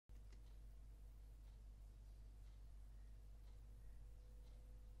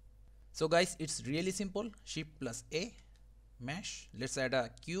So guys, it's really simple. Shift plus A, mesh. Let's add a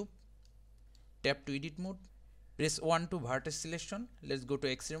cube. Tap to edit mode. Press 1 to vertex selection. Let's go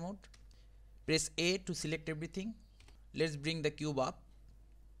to X-ray mode. Press A to select everything. Let's bring the cube up.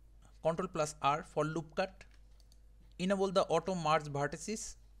 Ctrl plus R for loop cut. Enable the auto merge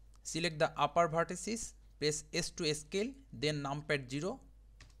vertices. Select the upper vertices. Press S to scale. Then numpad 0.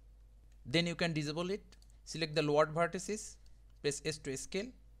 Then you can disable it. Select the lower vertices. Press S to scale.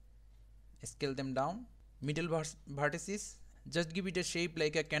 Scale them down. Middle vertices. Just give it a shape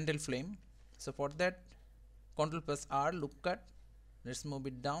like a candle flame. So for that, Ctrl plus R, loop cut. Let's move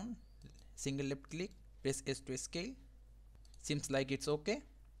it down. Single left click. Press S to scale. Seems like it's okay.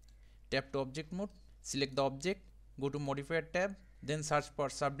 Tap to object mode. Select the object. Go to modifier tab. Then search for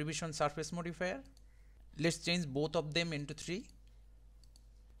subdivision surface modifier. Let's change both of them into 3.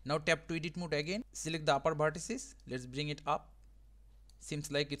 Now tap to edit mode again. Select the upper vertices. Let's bring it up.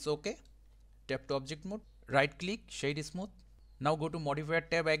 Seems like it's okay. Tap to object mode. Right click, shade smooth. Now go to modifier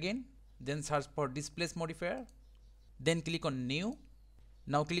tab again. Then search for displace modifier. Then click on new.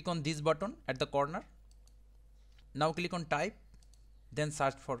 Now click on this button at the corner. Now click on type. Then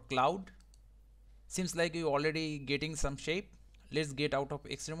search for cloud. Seems like you already getting some shape. Let's get out of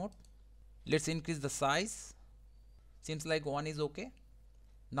X-ray mode. Let's increase the size. Seems like 1 is okay.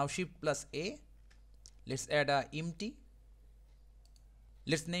 Now shift plus A. Let's add a empty.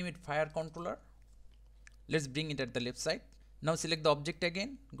 Let's name it fire controller. Let's bring it at the left side. Now select the object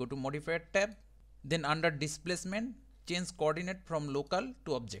again. Go to modifier tab. Then under displacement, change coordinate from local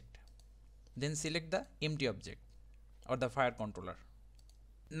to object. Then select the empty object or the fire controller.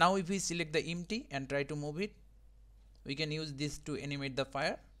 Now if we select the empty and try to move it, we can use this to animate the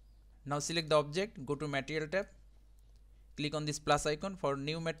fire. Now select the object, go to material tab. Click on this plus icon for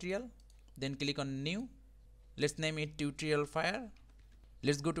new material. Then click on new. Let's name it tutorial fire.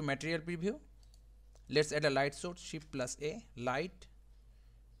 Let's go to material preview. Let's add a light source. Shift plus A, light,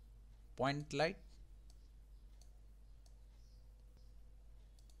 point light.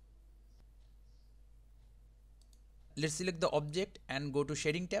 Let's select the object and go to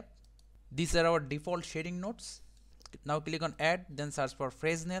shading tab. These are our default shading nodes. Now click on add, then search for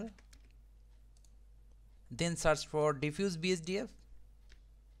Fresnel. Then search for diffuse BSDF,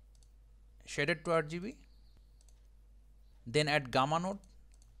 shaded to RGB. Then add gamma node,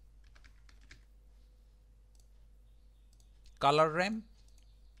 color ramp.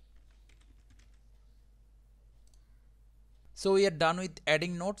 So we are done with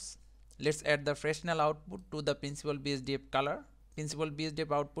adding nodes. Let's add the Fresnel output to the principal BSDF color, principal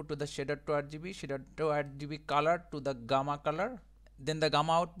BSDF output to the shaded to RGB, shaded to RGB color to the gamma color, then the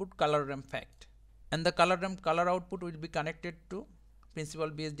gamma output color ramp fact. And the color ramp color output will be connected to principal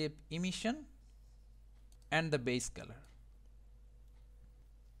BSDF emission and the base color.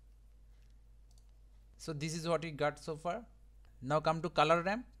 So this is what we got so far. Now come to color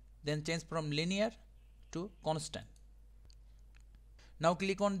ramp, then change from linear to constant. Now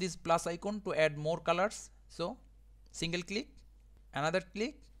click on this plus icon to add more colors. So single click, another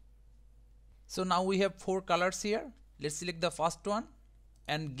click. So now we have 4 colors here. Let's select the first one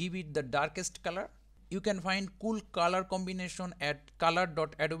and give it the darkest color. You can find cool color combination at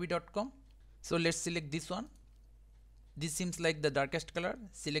color.adobe.com. So let's select this one. This seems like the darkest color.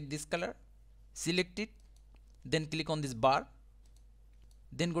 Select this color. Select it. Then click on this bar.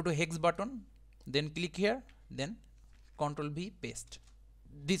 Then go to hex button. Then click here. Then Ctrl V, paste.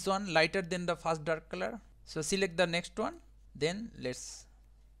 This one lighter than the first dark color. So select the next one. Then let's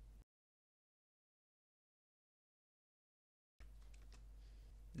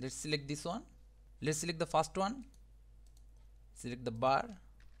select this one. Let's select the first one. Select the bar.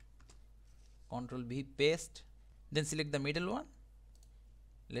 Ctrl V, paste. Then select the middle one.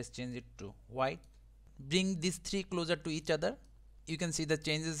 Let's change it to white. Bring these 3 closer to each other. You can see the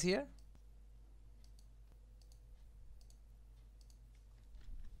changes here.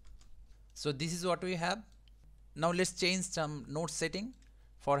 So this is what we have. Now let's change some node setting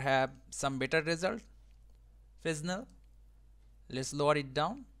for have some better result. Fresnel. Let's lower it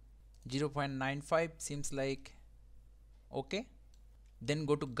down. 0.95 seems like okay. Then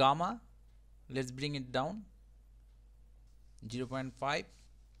go to gamma. Let's bring it down. 0.5.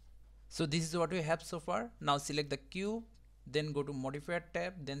 So this is what we have so far. Now select the cube. Then go to modifier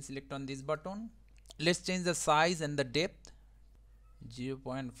tab. Then select on this button. Let's change the size and the depth.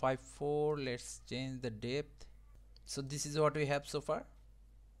 0.54. Let's change the depth. So this is what we have so far.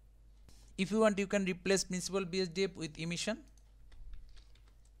 If you want, you can replace principal BSDF with emission.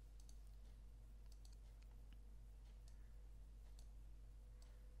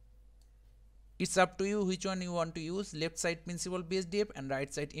 It's up to you which one you want to use, left side principal BSDF and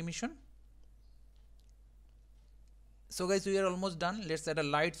right side emission. So guys, we are almost done. Let's add a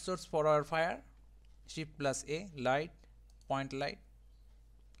light source for our fire. Shift plus A, light, point light.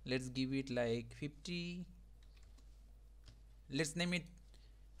 Let's give it like 50. Let's name it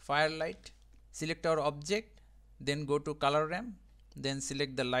firelight. Select our object, then go to color ramp, then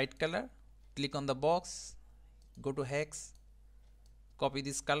select the light color, click on the box, go to hex, copy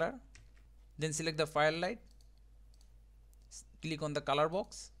this color, then select the firelight, click on the color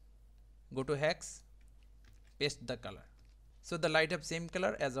box, go to hex, paste the color. So the light have same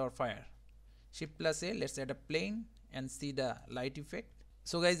color as our fire. Shift plus A, let's add a plane and see the light effect.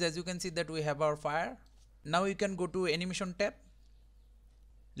 So guys, as you can see that we have our fire. Now you can go to animation tab.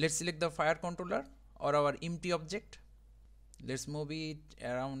 Let's select the fire controller or our empty object. Let's move it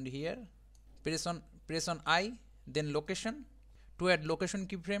around here. Press on I, then location. To add location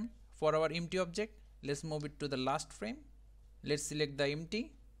keyframe for our empty object, let's move it to the last frame. Let's select the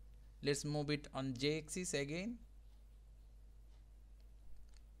empty. Let's move it on J axis again.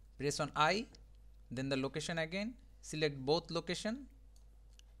 Press on I, then the location again. Select both location.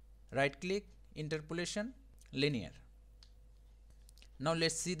 Right click, interpolation, linear. Now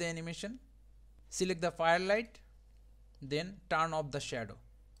let's see the animation. Select the firelight, then turn off the shadow.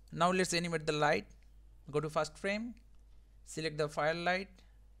 Now let's animate the light. Go to first frame, select the firelight,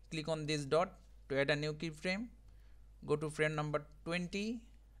 click on this dot to add a new keyframe. Go to frame number 20.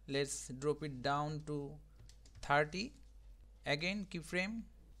 Let's drop it down to 30. Again keyframe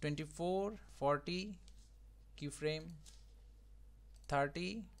 24, 40, keyframe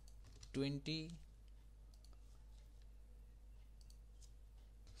 30, 20,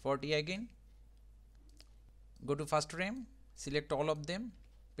 40 again. Go to first frame, select all of them,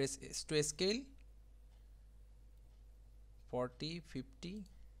 press S to scale, 40, 50.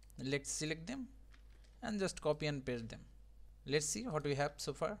 Let's select them and just copy and paste them. Let's see what we have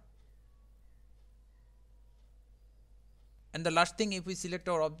so far. And the last thing, if we select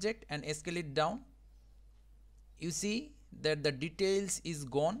our object and scale it down, you see that the details is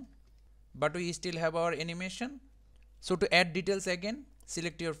gone, but we still have our animation. So to add details again,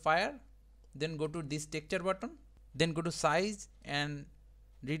 select your fire, then go to this texture button, then go to size and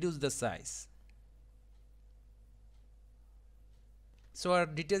reduce the size. So our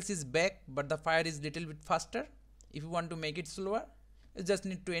details is back, but the fire is little bit faster. If you want to make it slower, you just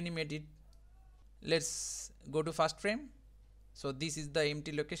need to animate it. Let's go to first frame. So this is the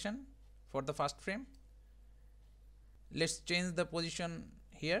empty location for the first frame. Let's change the position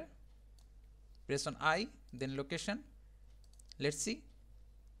here. Press on I, then location. Let's see.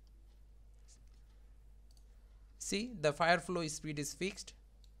 See, the fire flow speed is fixed.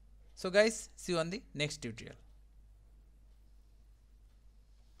 So guys, see you on the next tutorial.